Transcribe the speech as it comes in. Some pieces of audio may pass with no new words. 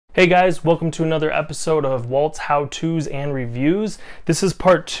Hey guys, welcome to another episode of Walt's How-Tos and Reviews. This is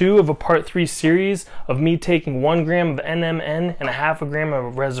part 2 of a part 3 series of me taking 1 gram of NMN and a half a gram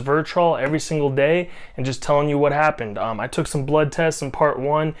of resveratrol every single day and just telling you what happened. I took some blood tests in part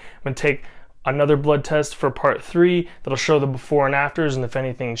 1. I'm going to take another blood test for part 3 that'll show the before and afters and if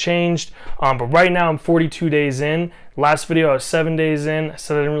anything changed. But right now I'm 42 days in. Last video I was 7 days in. I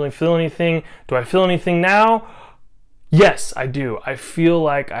said I didn't really feel anything. Do I feel anything now? Yes, I do. I feel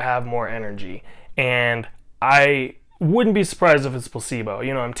like I have more energy, and I wouldn't be surprised if it's placebo.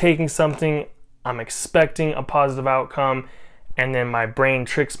 You know, I'm taking something, I'm expecting a positive outcome, and then my brain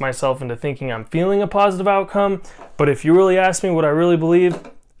tricks myself into thinking I'm feeling a positive outcome. But if you really ask me what I really believe,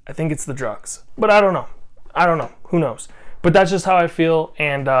 I think it's the drugs. But I don't know. I don't know. Who knows? But that's just how I feel,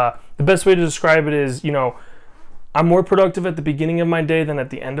 and the best way to describe it is, you know, I'm more productive at the beginning of my day than at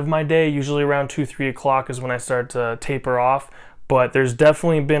the end of my day. Usually around 2-3 o'clock is when I start to taper off. But there's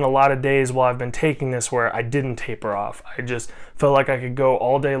definitely been a lot of days while I've been taking this where I didn't taper off. I just felt like I could go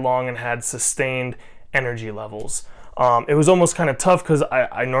all day long and had sustained energy levels. It was almost kind of tough because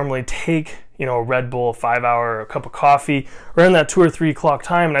I normally take, you know, a Red Bull, a 5-hour, a cup of coffee around that 2 or 3 o'clock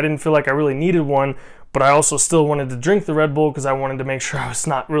time, and I didn't feel like I really needed one. But I also still wanted to drink the Red Bull because I wanted to make sure I was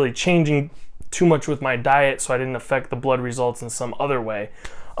not really changing too much with my diet so I didn't affect the blood results in some other way.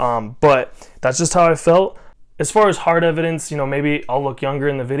 But that's just how I felt. As far as hard evidence, you know, maybe I'll look younger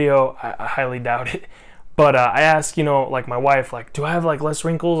in the video. I highly doubt it. But I asked, you know, like my wife, like, do I have like less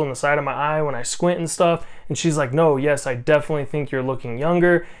wrinkles on the side of my eye when I squint and stuff? And she's like, no, yes, I definitely think you're looking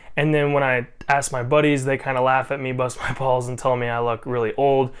younger. And then when I ask my buddies, they kind of laugh at me, bust my balls, and tell me I look really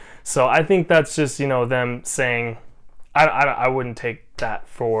old. So I think that's just, you know, them saying, I wouldn't take that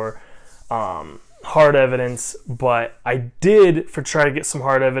for hard evidence, but I did, for try to get some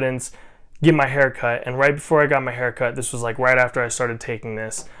hard evidence, get my hair cut. And right before I got my hair cut, this was like right after I started taking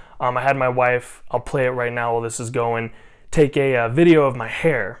this, I had my wife, I'll play it right now while this is going, take a video of my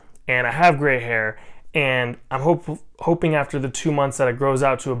hair. And I have gray hair, and I'm hoping after the 2 months that it grows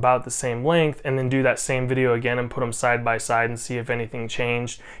out to about the same length, and then do that same video again and put them side by side and see if anything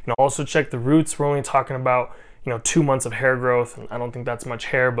changed. You know, also check the roots. We're only talking about, you know, 2 months of hair growth, and I don't think that's much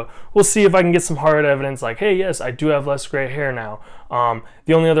hair, but we'll see if I can get some hard evidence like, hey, yes, I do have less gray hair now.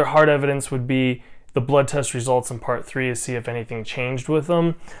 The only other hard evidence would be the blood test results in part 3 to see if anything changed with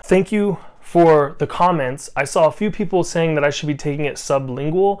them. Thank you for the comments. I saw a few people saying that I should be taking it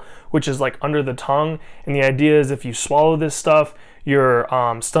sublingual, which is like under the tongue, and the idea is if you swallow this stuff, your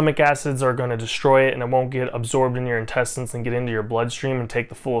stomach acids are going to destroy it and it won't get absorbed in your intestines and get into your bloodstream and take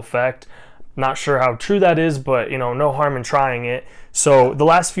the full effect. Not sure how true that is, but you know, no harm in trying it. So the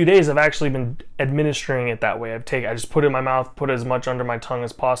last few days I've actually been administering it that way. I just put it in my mouth, put as much under my tongue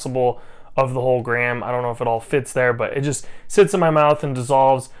as possible of the whole gram. I don't know if it all fits there, but it just sits in my mouth and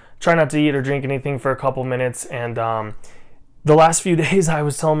dissolves. Try not to eat or drink anything for a couple minutes. And the last few days, I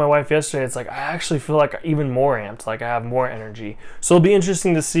was telling my wife yesterday, it's like I actually feel like even more amped, like I have more energy. So it'll be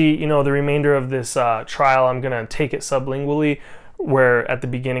interesting to see, you know, the remainder of this trial. I'm gonna take it sublingually, where at the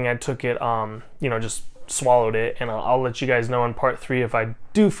beginning I took it, you know, just swallowed it, and I'll let you guys know in part 3 if I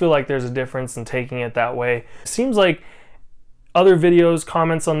do feel like there's a difference in taking it that way. It seems like other videos,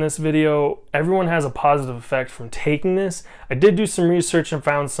 comments on this video, everyone has a positive effect from taking this. I did do some research and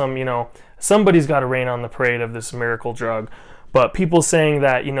found some, you know, somebody's got to rain on the parade of this miracle drug. But people saying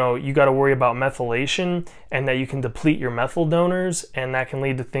that, you know, you got to worry about methylation and that you can deplete your methyl donors, and that can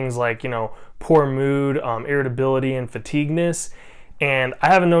lead to things like, you know, poor mood, irritability, and fatigueness. And I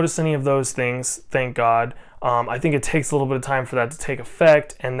haven't noticed any of those things, thank God. I think it takes a little bit of time for that to take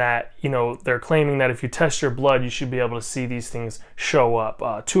effect, and that, you know, they're claiming that if you test your blood, you should be able to see these things show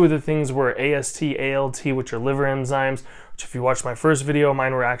up. 2 of the things were AST, ALT, which are liver enzymes, which if you watched my first video,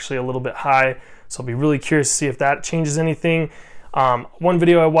 mine were actually a little bit high. So I'll be really curious to see if that changes anything. One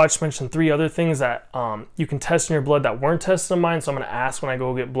video I watched mentioned 3 other things that you can test in your blood that weren't tested in mine. So I'm going to ask when I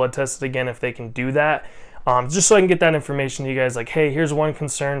go get blood tested again if they can do that. Just so I can get that information to you guys, like, hey, here's one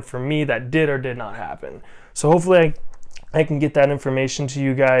concern for me that did or did not happen. So hopefully I can get that information to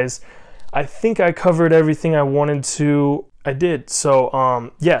you guys. I think I covered everything I wanted to. I did.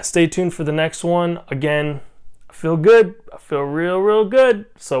 So yeah, stay tuned for the next one. Again, I feel good. I feel real good.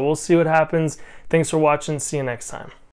 So we'll see what happens. Thanks for watching. See you next time.